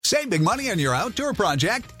Save big money on your outdoor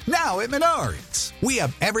project now at Menards. We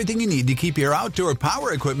have everything you need to keep your outdoor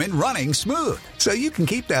power equipment running smooth, so you can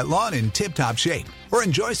keep that lawn in tip-top shape or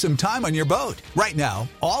enjoy some time on your boat. Right now,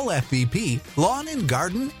 all FVP, lawn and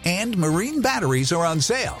garden, and marine batteries are on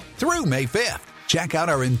sale through May 5th. Check out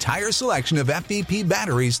our entire selection of FVP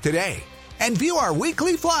batteries today and view our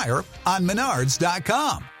weekly flyer on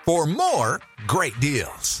Menards.com for more great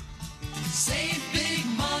deals. Save big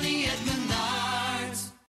money at Menards.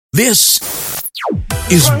 This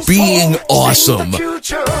is Being Awesome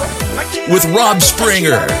with Rob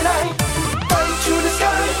Springer.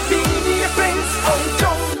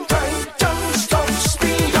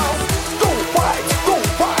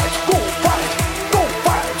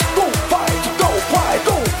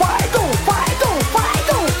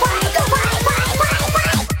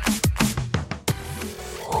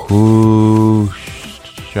 Who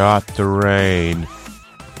shot the rain?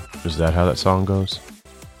 Is that how that song goes?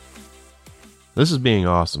 This is Being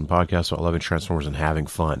Awesome, podcast about loving Transformers and having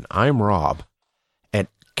fun. I'm Rob, and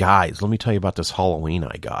guys, let me tell you about this Halloween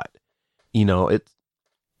I got. You know,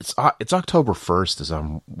 it's October 1st as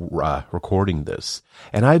I'm recording this,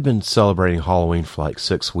 and I've been celebrating Halloween for like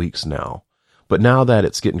 6 weeks now. But now that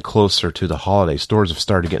it's getting closer to the holiday, stores have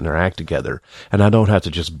started getting their act together, and I don't have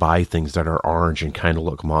to just buy things that are orange and kind of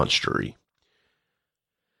look monstery.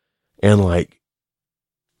 And like,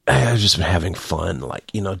 I've just been having fun. Like,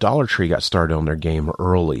 you know, Dollar Tree got started on their game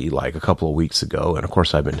early, like a couple of weeks ago, and of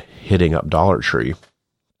course I've been hitting up Dollar Tree.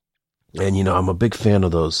 And, you know, I'm a big fan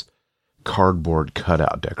of those cardboard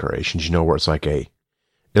cutout decorations, you know, where it's like a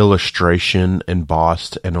illustration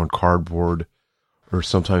embossed and on cardboard, or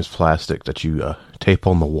sometimes plastic that you tape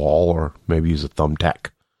on the wall, or maybe use a thumbtack.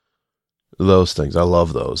 Those things, I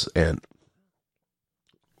love those. And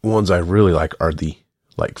ones I really like are the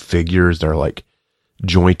like figures. They're like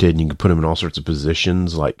jointed, and you can put them in all sorts of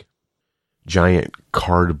positions, like giant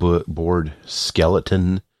cardboard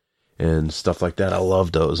skeleton and stuff like that. I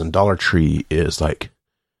love those. And Dollar Tree is like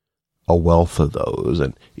a wealth of those,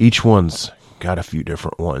 and each one's got a few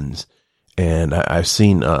different ones. And I've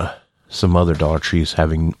seen some other Dollar Trees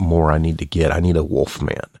having more I need to get. I need a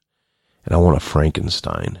Wolfman, and I want a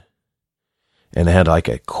Frankenstein. And it had like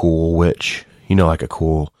a cool witch, you know, like a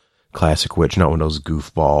cool classic witch, not one of those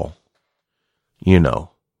goofball, you know,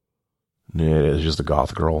 it's just a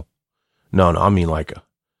goth girl. No, I mean like a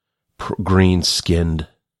green skinned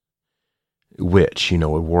witch, you know,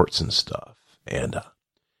 with warts and stuff. And a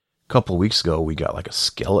couple of weeks ago, we got like a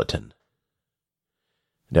skeleton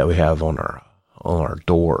that we have on our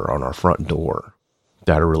door, on our front door,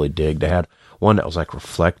 that I really dig. They had one that was like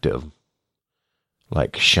reflective,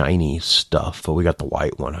 like shiny stuff, but we got the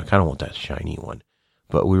white one. I kind of want that shiny one.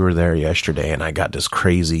 But we were there yesterday, and I got this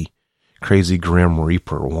crazy Grim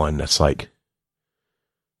Reaper one that's like,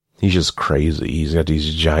 he's just crazy. He's got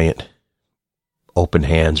these giant open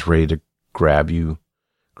hands ready to grab you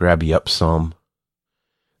up some.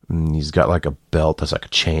 And he's got like a belt that's like a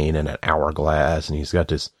chain and an hourglass, and he's got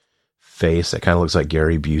this face that kind of looks like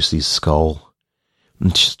Gary Busey's skull.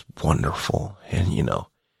 It's just wonderful. And, you know,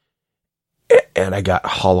 and I got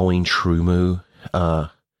Halloween True Moo.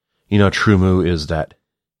 You know, True Moo is that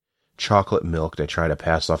chocolate milk they try to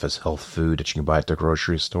pass off as health food that you can buy at the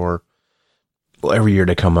grocery store. Well, every year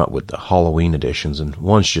they come out with the Halloween editions, and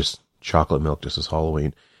one's just chocolate milk, just as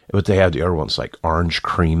Halloween. But they have the other ones like orange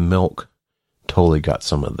cream milk. Totally got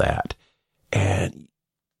some of that. And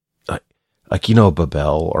like, you know,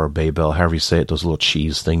 Babel or Babel, however you say it, those little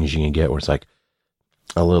cheese things you can get where it's like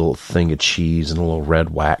a little thing of cheese and a little red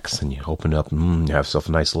wax, and you open it up and you have yourself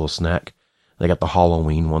a nice little snack. They got the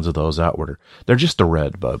Halloween ones of those out where they're just the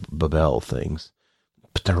red Babel things.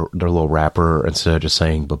 But their little wrapper, instead of just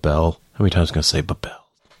saying Babel, how many times am I going to say Babel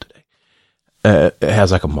today? It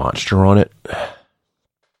has like a monster on it.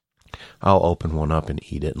 I'll open one up and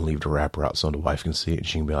eat it and leave the wrapper out so the wife can see it, and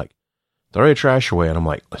she can be like, throw your trash away. And I'm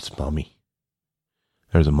like, it's mommy.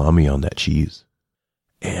 There's a mommy on that cheese.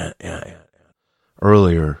 And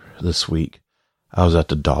earlier this week, I was at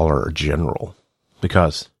the Dollar General,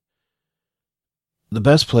 because the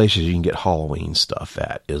best places you can get Halloween stuff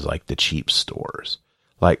at is like the cheap stores.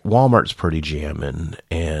 Like Walmart's pretty jammin',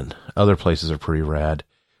 and other places are pretty rad.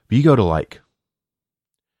 But you go to like,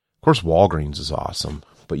 of course Walgreens is awesome,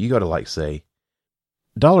 but you go to like, say,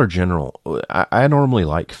 Dollar General. I normally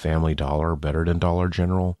like Family Dollar better than Dollar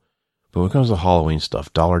General. But when it comes to Halloween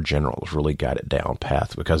stuff, Dollar General's really got it down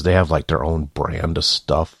path, because they have like their own brand of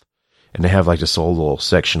stuff. And they have like this whole little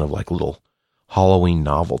section of like little Halloween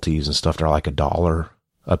novelties and stuff that are like $1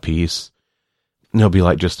 a piece. And it'll be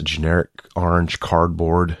like just a generic orange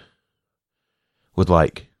cardboard with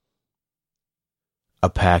like a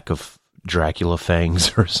pack of Dracula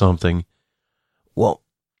fangs or something. Well,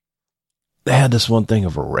 they had this one thing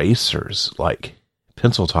of erasers, like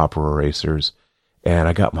pencil topper erasers, and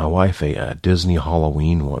I got my wife a Disney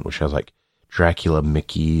Halloween one, which has like Dracula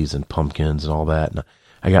Mickeys and pumpkins and all that. And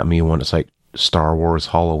I got me one that's like Star Wars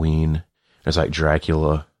Halloween. It's like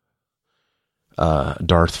Dracula,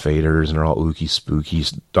 Darth Vader's, and they're all ooky spooky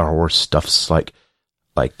Star Wars stuffs, like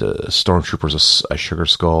the Stormtroopers, a sugar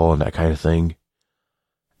skull and that kind of thing.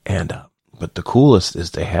 And but the coolest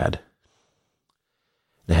is they had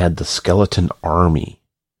the Skeleton Army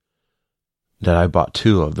that I bought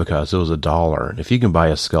 2 of because it was $1. And if you can buy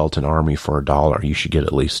a Skeleton Army for $1, you should get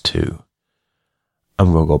at least 2.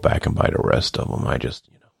 I'm going to go back and buy the rest of them. I just,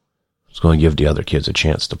 was going to give the other kids a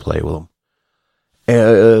chance to play with them. And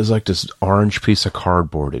it was like this orange piece of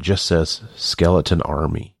cardboard. It just says Skeleton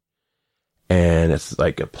Army. And it's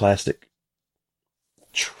like a plastic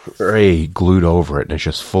tray glued over it. And it's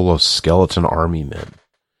just full of Skeleton Army men.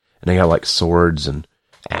 And they got like swords and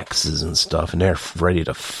axes and stuff. And they're ready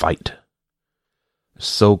to fight.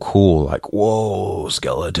 So cool. Like, whoa,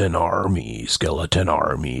 Skeleton Army,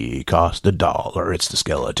 cost $1. It's the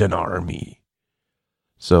Skeleton Army.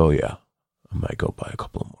 So yeah, I might go buy a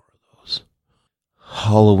couple more of those.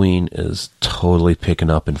 Halloween is totally picking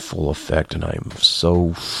up in full effect, and I'm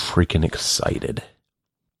so freaking excited.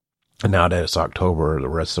 And now that it's October, the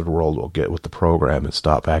rest of the world will get with the program and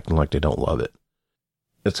stop acting like they don't love it.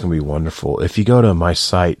 It's going to be wonderful. If you go to my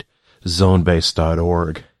site,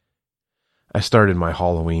 zonebase.org, I started my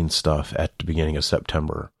Halloween stuff at the beginning of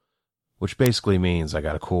September, which basically means I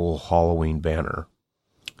got a cool Halloween banner.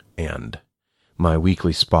 And my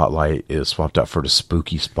weekly spotlight is swapped out for the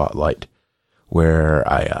spooky spotlight, where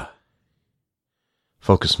I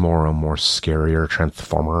focus more on more scarier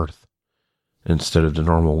Transformers instead of the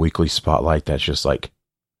normal weekly spotlight that's just like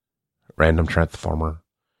random Transformer.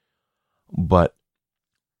 But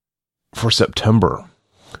for September,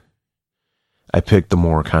 I picked the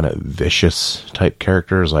more kind of vicious type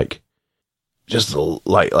characters, like just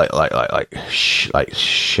like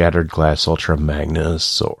Shattered Glass Ultra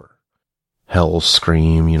Magnus or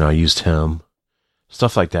Hellscream. I used him.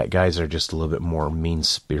 Stuff like that. Guys are just a little bit more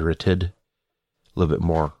mean-spirited, a little bit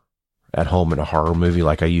more at home in a horror movie.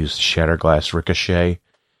 Like I used Shattered Glass Ricochet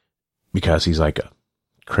because he's like a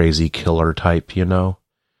crazy killer type,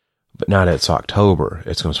 But now that it's October,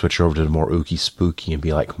 it's going to switch over to the more ooky spooky and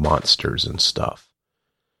be like monsters and stuff.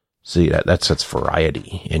 See, that sets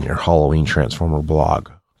variety in your Halloween Transformer blog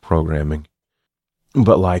programming.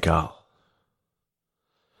 But like, I'll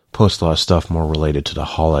post a lot of stuff more related to the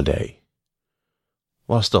holiday.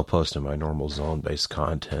 While still posting my normal zone-based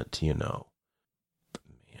content, But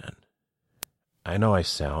man, I know I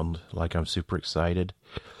sound like I'm super excited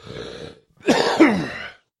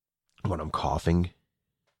when I'm coughing.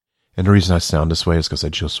 And the reason I sound this way is because I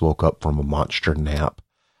just woke up from a monster nap.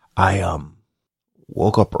 I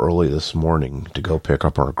woke up early this morning to go pick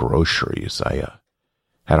up our groceries. I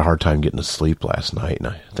had a hard time getting to sleep last night, and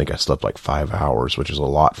I think I slept like 5 hours, which is a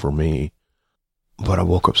lot for me. But I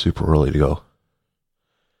woke up super early to go.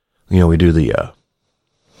 We do the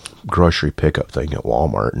grocery pickup thing at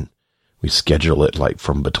Walmart, and we schedule it like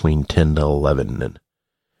from between 10 to 11, and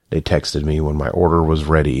they texted me when my order was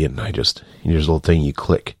ready, and there's a little thing you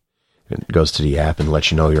click. It goes to the app and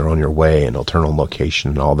lets you know you're on your way, and they'll turn on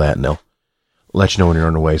location and all that, and they'll let you know when you're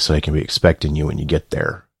on the way so they can be expecting you when you get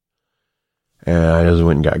there. And I just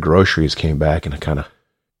went and got groceries, came back, and I kind of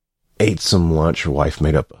ate some lunch. Your wife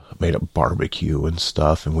made up barbecue and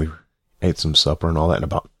stuff, and we ate some supper and all that. And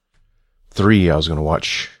about 3, I was going to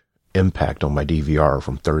watch Impact on my DVR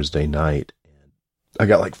from Thursday night. I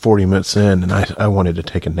got like 40 minutes in, and I wanted to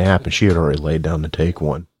take a nap, and she had already laid down to take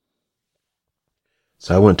one.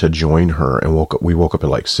 So I went to join her and we woke up at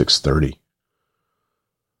like 6:30.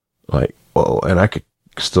 Like, whoa, and I could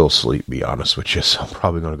still sleep, be honest with you, so I'm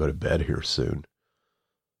probably going to go to bed here soon.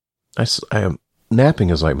 Napping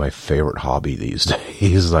is like my favorite hobby these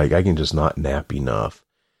days. Like, I can just not nap enough.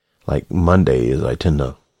 Like, Mondays, I tend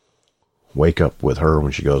to wake up with her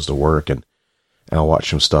when she goes to work, and I'll watch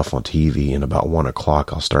some stuff on TV, and about 1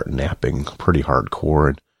 o'clock, I'll start napping pretty hardcore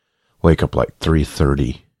and wake up like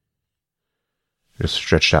 3:30. Just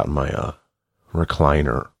stretched out in my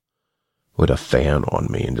recliner with a fan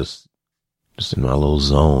on me and just in my little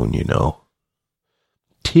zone,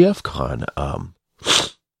 TFCon,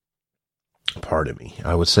 pardon me,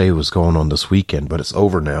 I would say it was going on this weekend, but it's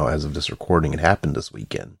over now as of this recording. It happened this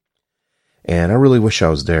weekend. And I really wish I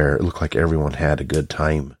was there. It looked like everyone had a good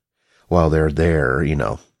time while they're there,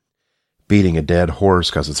 beating a dead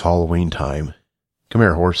horse because it's Halloween time. Come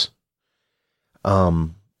here, horse.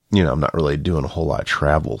 I'm not really doing a whole lot of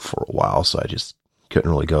travel for a while, so I just couldn't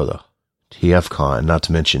really go to TFCon. Not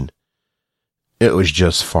to mention, it was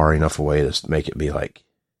just far enough away to make it be like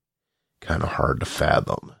kind of hard to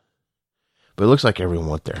fathom. But it looks like everyone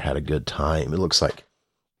went there had a good time. It looks like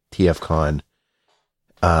TFCon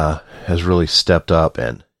has really stepped up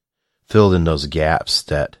and filled in those gaps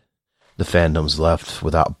that the fandom's left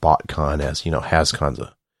without BotCon, as HasCon's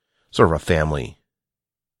a sort of a family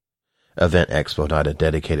event expo, not a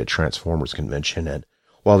dedicated Transformers convention. And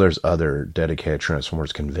while there's other dedicated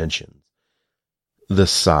Transformers conventions, the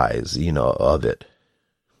size, of it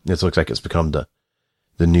looks like it's become the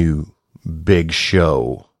new big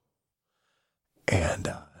show.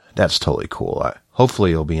 And that's totally cool.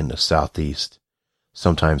 Hopefully it'll be in the Southeast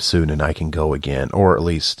sometime soon and I can go again, or at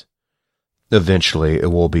least eventually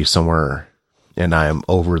it will be somewhere, and I am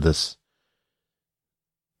over this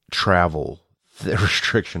travel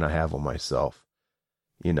restriction I have on myself.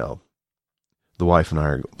 The wife and I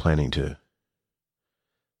are planning to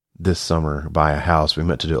this summer buy a house. We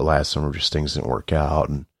meant to do it last summer, just things didn't work out,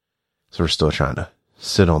 and so we're still trying to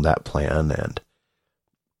sit on that plan, and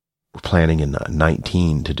we're planning in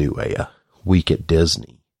 19 to do a week at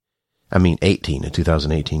Disney. 2018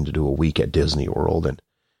 to do a week at Disney World and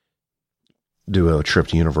do a trip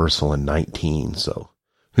to Universal in 19. So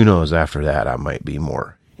who knows, after that, I might be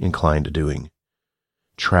more inclined to doing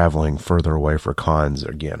traveling further away for cons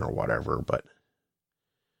again or whatever. But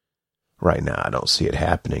right now I don't see it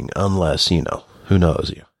happening unless, who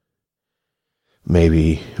knows?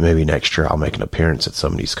 Maybe next year I'll make an appearance at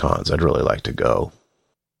some of these cons. I'd really like to go.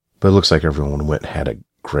 But it looks like everyone went and had a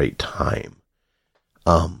great time.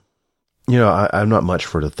 I'm not much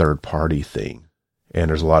for the third party thing. And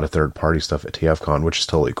there's a lot of third party stuff at TFCon, which is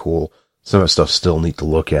totally cool. Some of that stuff still neat to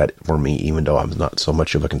look at for me, even though I'm not so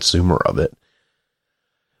much of a consumer of it.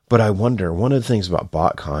 But I wonder, one of the things about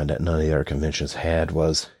BotCon that none of the other conventions had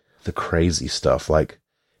was the crazy stuff, like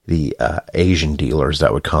the Asian dealers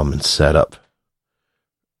that would come and set up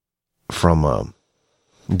from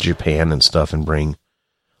Japan and stuff and bring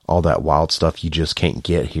all that wild stuff you just can't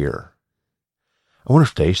get here. I wonder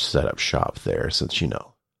if they set up shop there, since,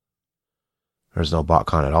 there's no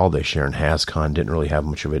BotCon at all this year, and HasCon didn't really have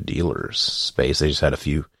much of a dealer's space. They just had a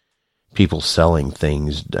few people selling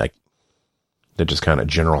things that just kind of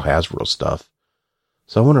general Hasbro stuff.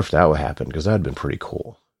 So I wonder if that would happen, because that would have been pretty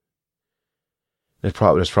cool. There's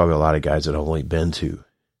probably a lot of guys that have only been to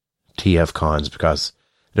TFCons because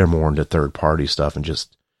they're more into third-party stuff and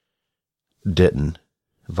just didn't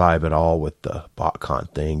vibe at all with the BotCon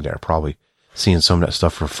thing. They're probably seeing some of that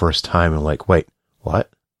stuff for the first time and like, wait, what?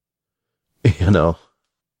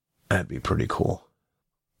 That'd be pretty cool.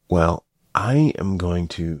 Well, I am going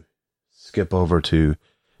to skip over to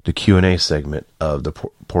the Q&A segment of the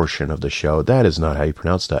portion of the show. That is not how you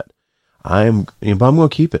pronounce that. But I'm going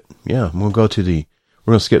to keep it. Yeah, we're going to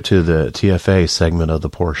skip to the TFA segment of the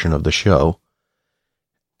portion of the show.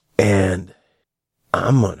 And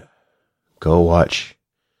I'm going to go watch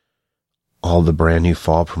all the brand new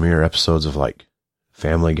fall premiere episodes of like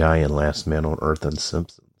Family Guy and Last Man on Earth and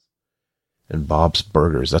Simpsons and Bob's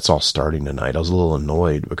Burgers. That's all starting tonight. I was a little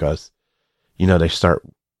annoyed because, they start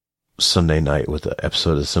Sunday night with an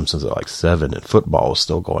episode of The Simpsons at like 7 and football was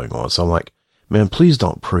still going on. So I'm like, man, please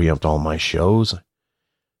don't preempt all my shows.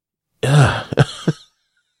 Yeah.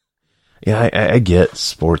 Yeah, I get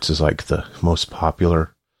sports is like the most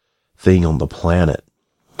popular thing on the planet.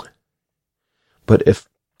 But if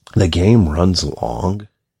the game runs long,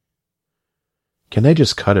 can they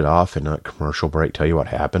just cut it off and not commercial break tell you what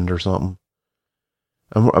happened or something?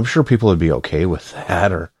 I'm sure people would be okay with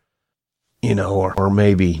that, or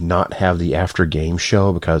maybe not have the after game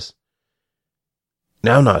show, because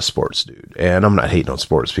now I'm not a sports dude and I'm not hating on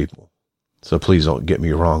sports people. So please don't get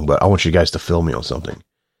me wrong, but I want you guys to fill me on something.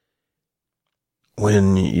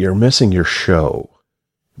 When you're missing your show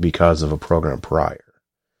because of a program prior,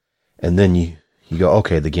 and then you go,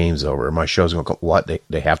 okay, the game's over. My show's going to go, what?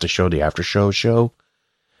 They have to show the after show?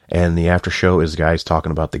 And the after show is guys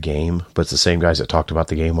talking about the game, but it's the same guys that talked about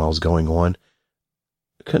the game while it was going on.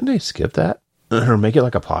 Couldn't they skip that? Or make it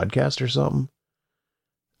like a podcast or something?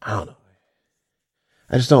 I don't know.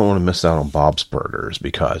 I just don't want to miss out on Bob's Burgers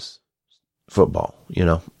because football,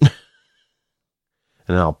 And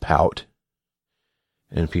I'll pout.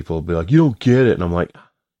 And people will be like, you don't get it. And I'm like,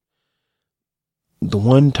 the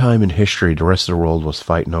one time in history the rest of the world was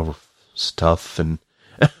fighting over stuff, and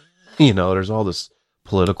there's all this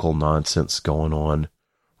political nonsense going on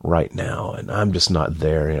right now, and I'm just not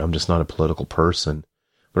there. I'm just not a political person.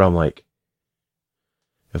 But I'm like,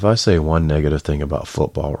 if I say one negative thing about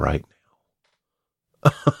football right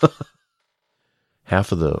now,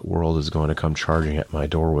 half of the world is going to come charging at my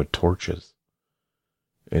door with torches,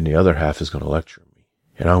 and the other half is going to lecture me.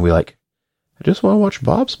 And I'll be like, I just want to watch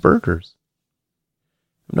Bob's Burgers.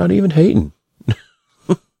 I'm not even hating.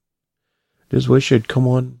 Just wish it'd come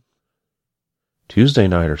on Tuesday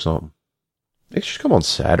night or something. It should come on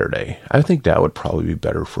Saturday. I think that would probably be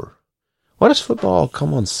better for... Why does football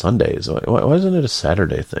come on Sundays? Why isn't it a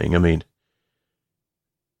Saturday thing? I mean,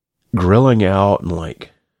 grilling out and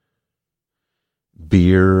like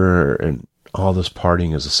beer and all this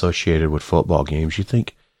partying is associated with football games. You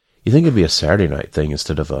think it'd be a Saturday night thing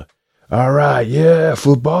instead of a, all right, yeah,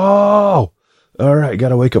 football. All right, got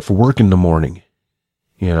to wake up for work in the morning.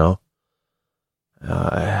 You know?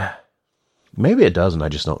 Maybe it doesn't. I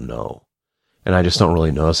just don't know. And I just don't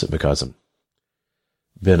really notice it because I've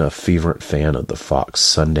been a fervent fan of the Fox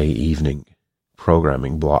Sunday evening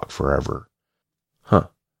programming block forever. Huh.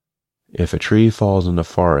 If a tree falls in the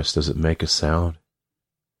forest, does it make a sound?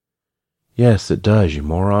 Yes, it does, you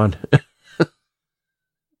moron.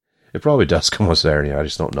 It probably does come on Saturday. I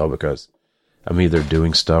just don't know because I'm either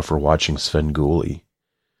doing stuff or watching Svengoolie.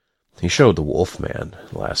 He showed The Wolfman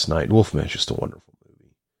last night. Wolfman's just a wonderful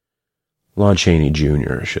movie. Lon Chaney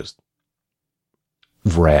Jr. is just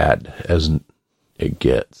rad as it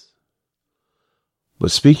gets.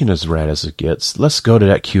 But speaking as rad as it gets, let's go to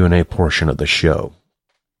that Q&A portion of the show.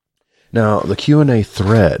 Now, the Q&A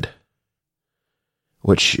thread,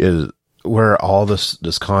 which is where all this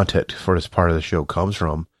content for this part of the show comes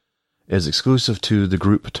from, is exclusive to the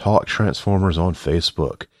group Talk Transformers on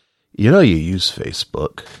Facebook. You know you use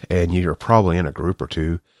Facebook, and you're probably in a group or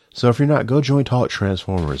two, so if you're not, go join Talk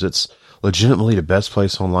Transformers. It's legitimately the best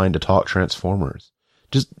place online to talk Transformers.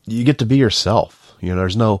 Just, you get to be yourself. You know,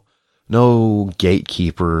 there's no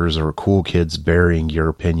gatekeepers or cool kids burying your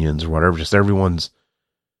opinions or whatever. Just everyone's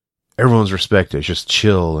respected. It's just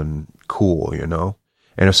chill and cool, you know?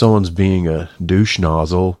 And if someone's being a douche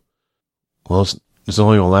nozzle, well, it's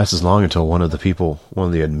only going to last as long until one of the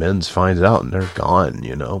admins finds out and they're gone,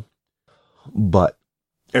 you know? But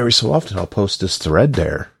every so often I'll post this thread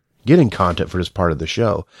there, getting content for this part of the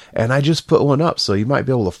show. And I just put one up, so you might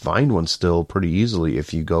be able to find one still pretty easily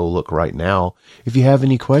if you go look right now. If you have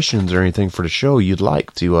any questions or anything for the show you'd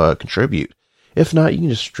like to contribute. If not, you can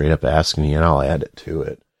just straight up ask me and I'll add it to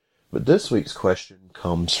it. But this week's question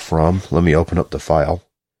comes from, let me open up the file.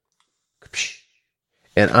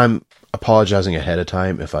 And I'm apologizing ahead of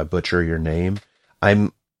time if I butcher your name.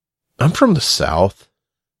 I'm from the South,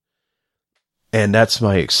 and that's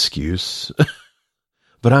my excuse.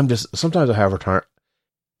 But sometimes I have a turn.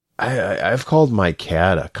 I've called my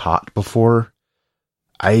cat a cot before.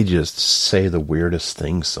 I just say the weirdest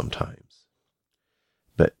things sometimes.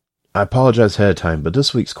 But I apologize ahead of time, but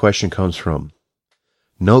this week's question comes from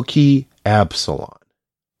Noki Absalon.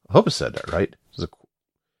 I hope I said that right. It's a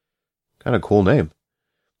kind of cool name.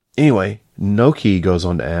 Anyway, Noki goes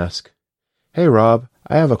on to ask, hey Rob,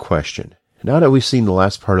 I have a question. Now that we've seen the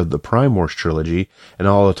last part of the Prime Wars trilogy and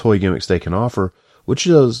all the toy gimmicks they can offer, which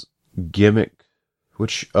of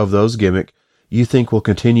those gimmick you think will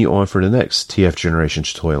continue on for the next TF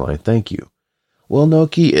Generations toy line? Thank you. Well,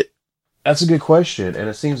 Noki, that's a good question, and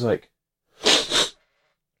it seems like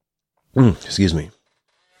excuse me.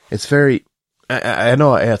 It's very I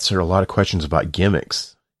know I answered a lot of questions about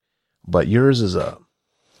gimmicks, but yours is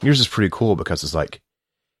pretty cool because it's like,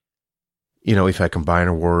 you know, we've had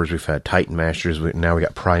Combiner Wars, we've had Titan Masters, now we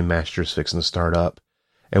got Prime Masters fixing to start up.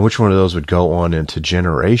 And which one of those would go on into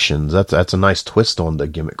Generations? That's a nice twist on the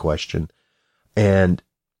gimmick question. And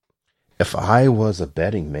if I was a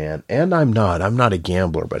betting man, and I'm not a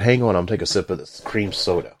gambler, but hang on, I'm taking a sip of this cream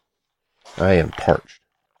soda. I am parched.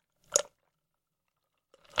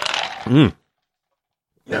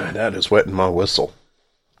 That is wetting my whistle.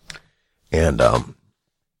 And,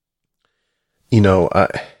 you know,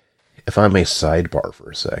 if I may sidebar for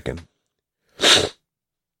a second,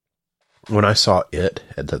 when I saw it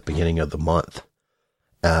at the beginning of the month,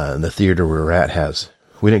 the theater we were at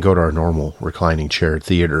we didn't go to our normal reclining chair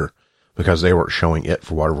theater because they weren't showing it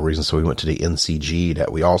for whatever reason, so we went to the NCG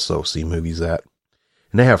that we also see movies at.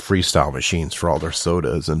 And they have freestyle machines for all their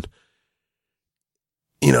sodas, and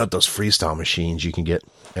you know, at those freestyle machines, you can get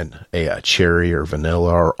a cherry or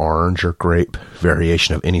vanilla or orange or grape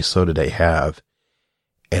variation of any soda they have.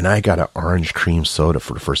 And I got an orange cream soda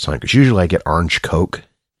for the first time, because usually I get orange Coke,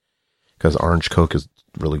 because orange Coke is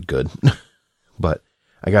really good. But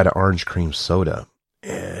I got an orange cream soda,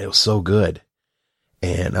 and it was so good.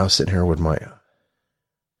 And I was sitting here with my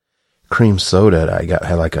cream soda that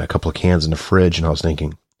had like a couple of cans in the fridge, and I was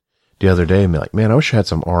thinking the other day, I'm like, man, I wish I had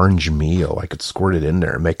some orange Mio. I could squirt it in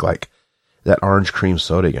there and make like that orange cream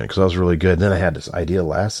soda again, because that was really good. And then I had this idea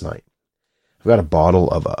last night. I've got a bottle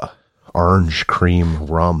of orange cream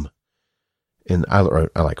rum, and I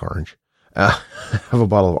like orange. I have a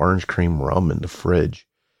bottle of orange cream rum in the fridge.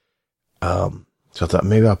 So I thought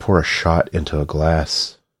maybe I'll pour a shot into a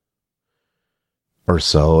glass or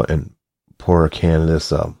so and pour a can of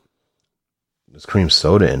this cream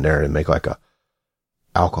soda in there and make like a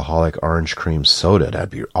alcoholic orange cream soda. That'd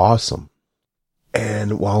be awesome.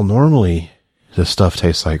 And while normally this stuff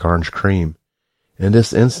tastes like orange cream, in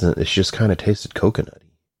this instant, it's just kind of tasted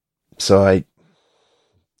coconutty. So I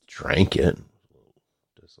drank it.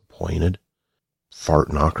 Disappointed.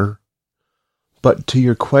 Fart knocker. But to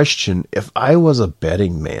your question, if I was a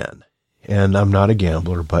betting man, and I'm not a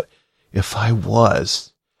gambler, but if I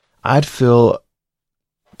was, I'd feel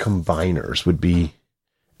combiners would be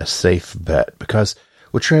a safe bet, because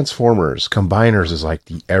with Transformers, combiners is like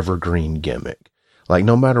the evergreen gimmick. Like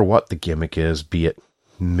no matter what the gimmick is, be it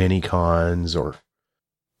mini-cons or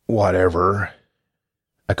whatever,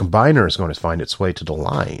 a combiner is going to find its way to the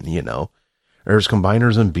line, you know. There's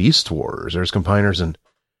combiners in Beast Wars. There's combiners in...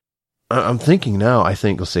 I'm thinking now, let's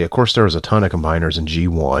see, of course there was a ton of combiners in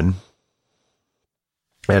G1.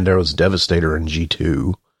 And there was Devastator in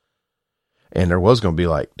G2. And there was going to be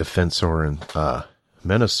like Defensor and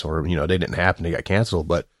Menasor. You know, they didn't happen. They got canceled.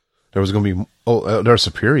 But there was going to be... there was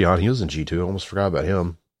Superion. He was in G2. I almost forgot about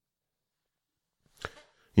him.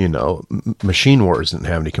 You know, Machine Wars didn't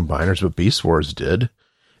have any combiners, but Beast Wars did.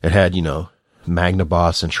 It had, you know,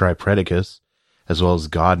 Magnaboss and Tripredicus, as well as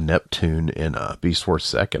God Neptune in Beast Wars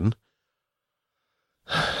 2nd.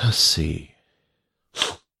 Let's see.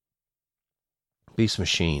 Beast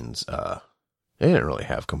Machines, they didn't really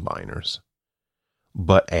have combiners.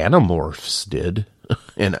 But Animorphs did.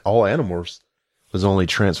 And all Animorphs was only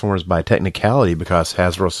Transformers by technicality because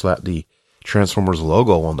Hasbro slapped the Transformers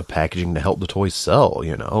logo on the packaging to help the toys sell,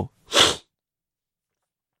 you know.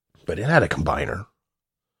 But it had a combiner.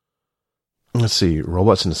 Let's see,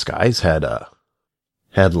 Robots in Disguise had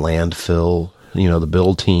Landfill, you know, the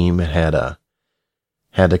build team had the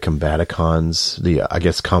Combaticons, I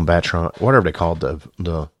guess Combatron, whatever they called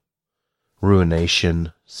the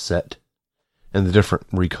Ruination set, and the different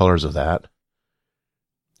recolors of that.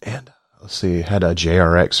 And let's see, had a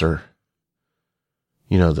JRX, or,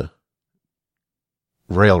 you know, the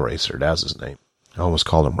Rail Racer, that's his name. I almost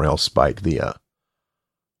called him Rail Spike, the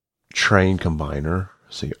train combiner.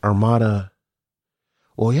 Let's see, Armada.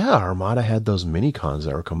 Well, yeah, Armada had those mini-cons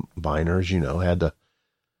that were combiners, you know, had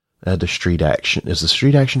the Street Action. Is the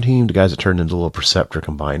Street Action team the guys that turned into a little Perceptor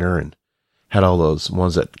combiner and had all those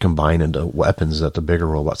ones that combine into weapons that the bigger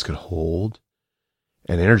robots could hold?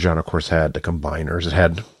 And Energon, of course, had the combiners. It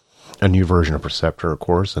had a new version of Perceptor, of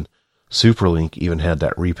course, and Superlink even had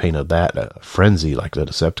that repaint of that, Frenzy, like the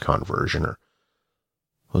Decepticon version, or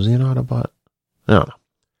was he an Autobot? I don't know.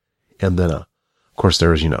 And then, of course, there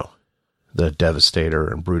was, you know, the Devastator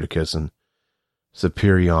and Bruticus and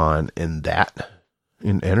Superion in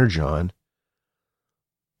Energon.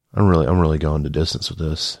 I'm really going the distance with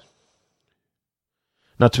this.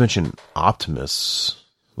 Not to mention Optimus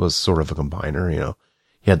was sort of a combiner, you know.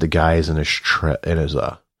 He had the guys in his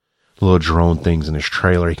little drone things in his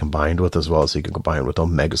trailer he combined with, as well as he could combine with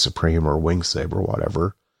Omega Supreme or Wing Saber or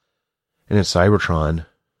whatever. And in Cybertron,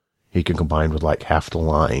 he can combine with like half the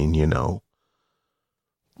line, you know.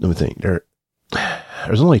 Let me think.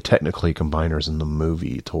 There's only technically combiners in the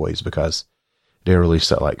movie toys because they released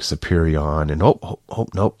that like Superion and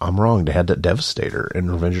nope, I'm wrong. They had that Devastator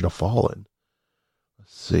in Revenge of the Fallen.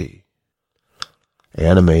 Let's see.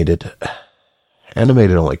 Animated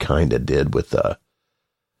only kind of did with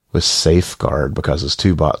Safeguard because it's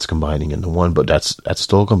two bots combining into one, but that's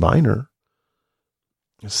still a combiner.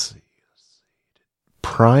 Let's see. Did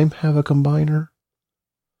Prime have a combiner?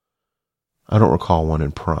 I don't recall one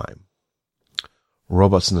in Prime.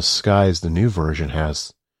 Robots in Disguise, the new version,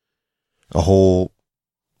 has a whole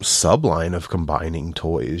subline of combining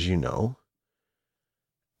toys, you know.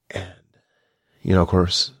 And, you know, of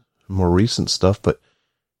course, more recent stuff, but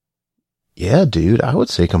yeah, dude, I would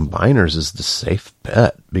say combiners is the safe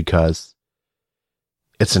bet because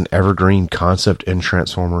it's an evergreen concept in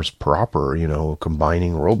Transformers proper, you know,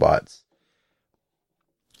 combining robots.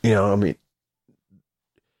 You know, I mean,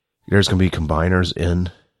 there's going to be combiners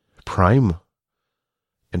in Prime,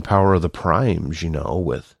 in Power of the Primes, you know,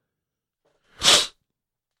 with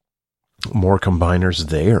more combiners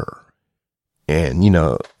there. And, you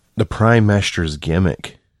know, the Prime Master's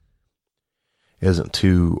gimmick isn't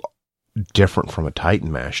too different from a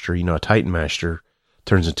Titan Master. You know, a Titan Master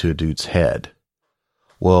turns into a dude's head.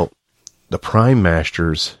 Well, the Prime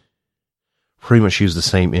Masters pretty much use the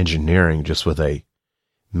same engineering, just with a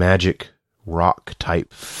magic rock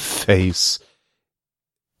type face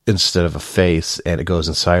instead of a face, and it goes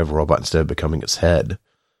inside of a robot instead of becoming its head.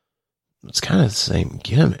 It's kind of the same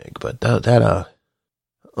gimmick, but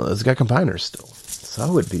it's got combiners still. So I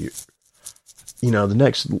would be, the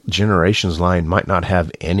next generation's line might not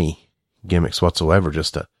have any gimmicks whatsoever,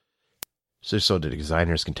 just so the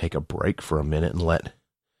designers can take a break for a minute and let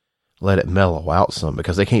it mellow out some,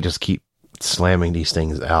 because they can't just keep slamming these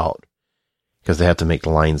things out, because they have to make the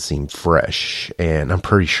line seem fresh. And I'm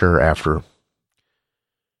pretty sure after a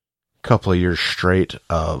couple of years straight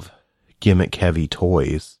of gimmick heavy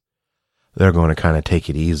toys, they're going to kind of take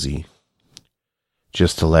it easy,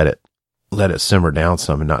 just to let it simmer down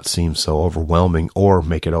some and not seem so overwhelming, or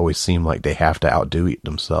make it always seem like they have to outdo it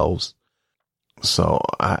themselves. So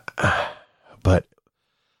but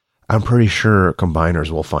I'm pretty sure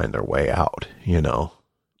combiners will find their way out,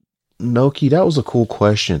 Noki, that was a cool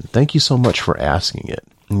question. Thank you so much for asking it.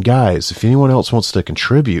 And guys, if anyone else wants to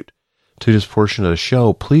contribute to this portion of the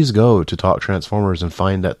show, please go to Talk Transformers and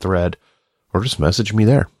find that thread, or just message me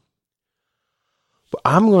there. But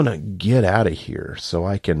I'm going to get out of here so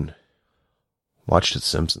I can watch The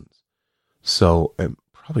Simpsons. So, and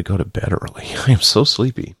probably go to bed early. I am so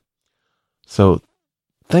sleepy. So,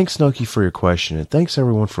 thanks, Noki, for your question, and thanks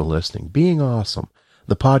everyone for listening. Being Awesome,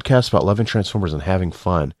 the podcast about loving Transformers and having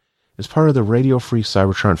fun, is part of the Radio Free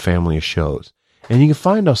Cybertron family of shows. And you can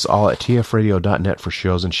find us all at tfradio.net for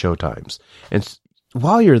shows and showtimes. And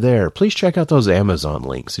while you're there, please check out those Amazon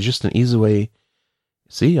links. It's just an easy way.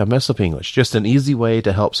 See, I messed up English. Just an easy way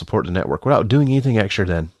to help support the network without doing anything extra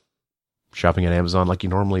than shopping at Amazon like you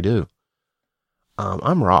normally do.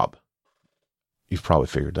 I'm Rob. You've probably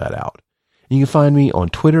figured that out. You can find me on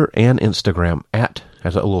Twitter and Instagram at,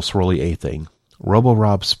 as a little swirly A thing,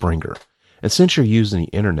 RoboRobSpringer. And since you're using the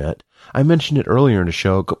internet, I mentioned it earlier in the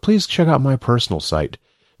show, please check out my personal site,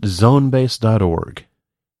 zonebase.org.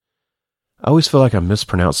 I always feel like I'm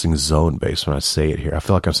mispronouncing zonebase when I say it here. I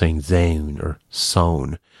feel like I'm saying zone or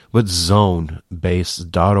zone, but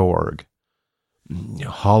zonebase.org.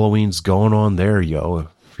 Halloween's going on there, yo.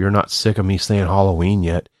 If you're not sick of me saying Halloween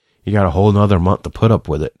yet, you got a whole nother month to put up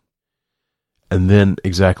with it. And then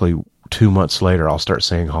exactly 2 months later, I'll start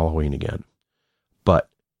saying Halloween again. But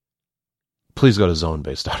please go to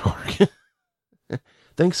zonebase.org.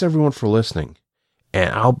 Thanks everyone for listening. And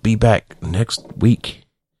I'll be back next week.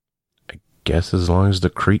 I guess as long as the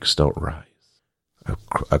creeks don't rise.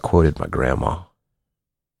 I quoted my grandma.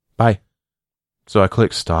 Bye. So I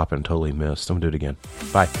clicked stop and totally missed. I'm going to do it again.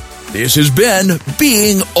 Bye. This has been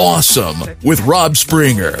Being Awesome with Rob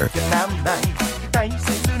Springer. 大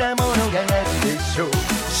切なものがあるでしょう知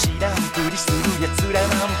らんぷりする奴らなん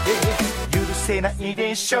て許せない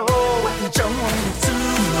でしょう情熱の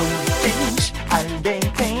原子あれてい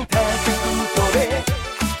たことで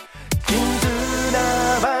絆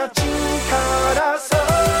は力そう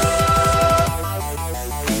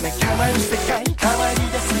今変わる世界変わり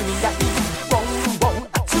出す未来ボンボン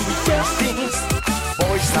熱いジャスティス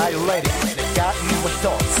Voice are you ready? They got you with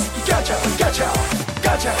thoughts Gotcha, gotcha,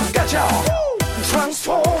 gotcha, gotcha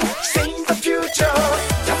Transform, save the future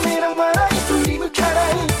ためらわない振り向かな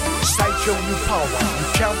い最強のパワー You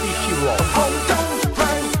can't be hero Oh don't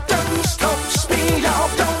run, don't stop, speed up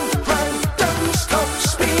Don't run, don't stop,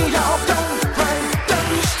 speed up Don't run,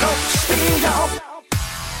 don't stop, speed up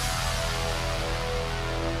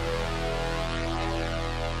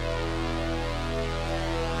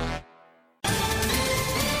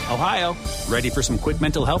Ohio, ready for some quick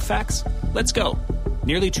mental health facts? Let's go.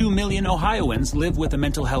 Nearly 2 million Ohioans live with a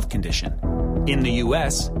mental health condition. In the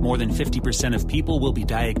U.S., more than 50% of people will be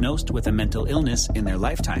diagnosed with a mental illness in their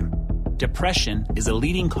lifetime. Depression is a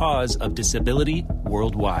leading cause of disability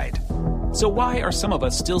worldwide. So why are some of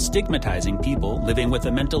us still stigmatizing people living with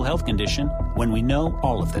a mental health condition when we know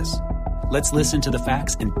all of this? Let's listen to the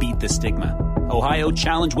facts and beat the stigma. Ohio,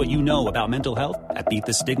 challenge what you know about mental health at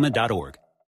beatthestigma.org.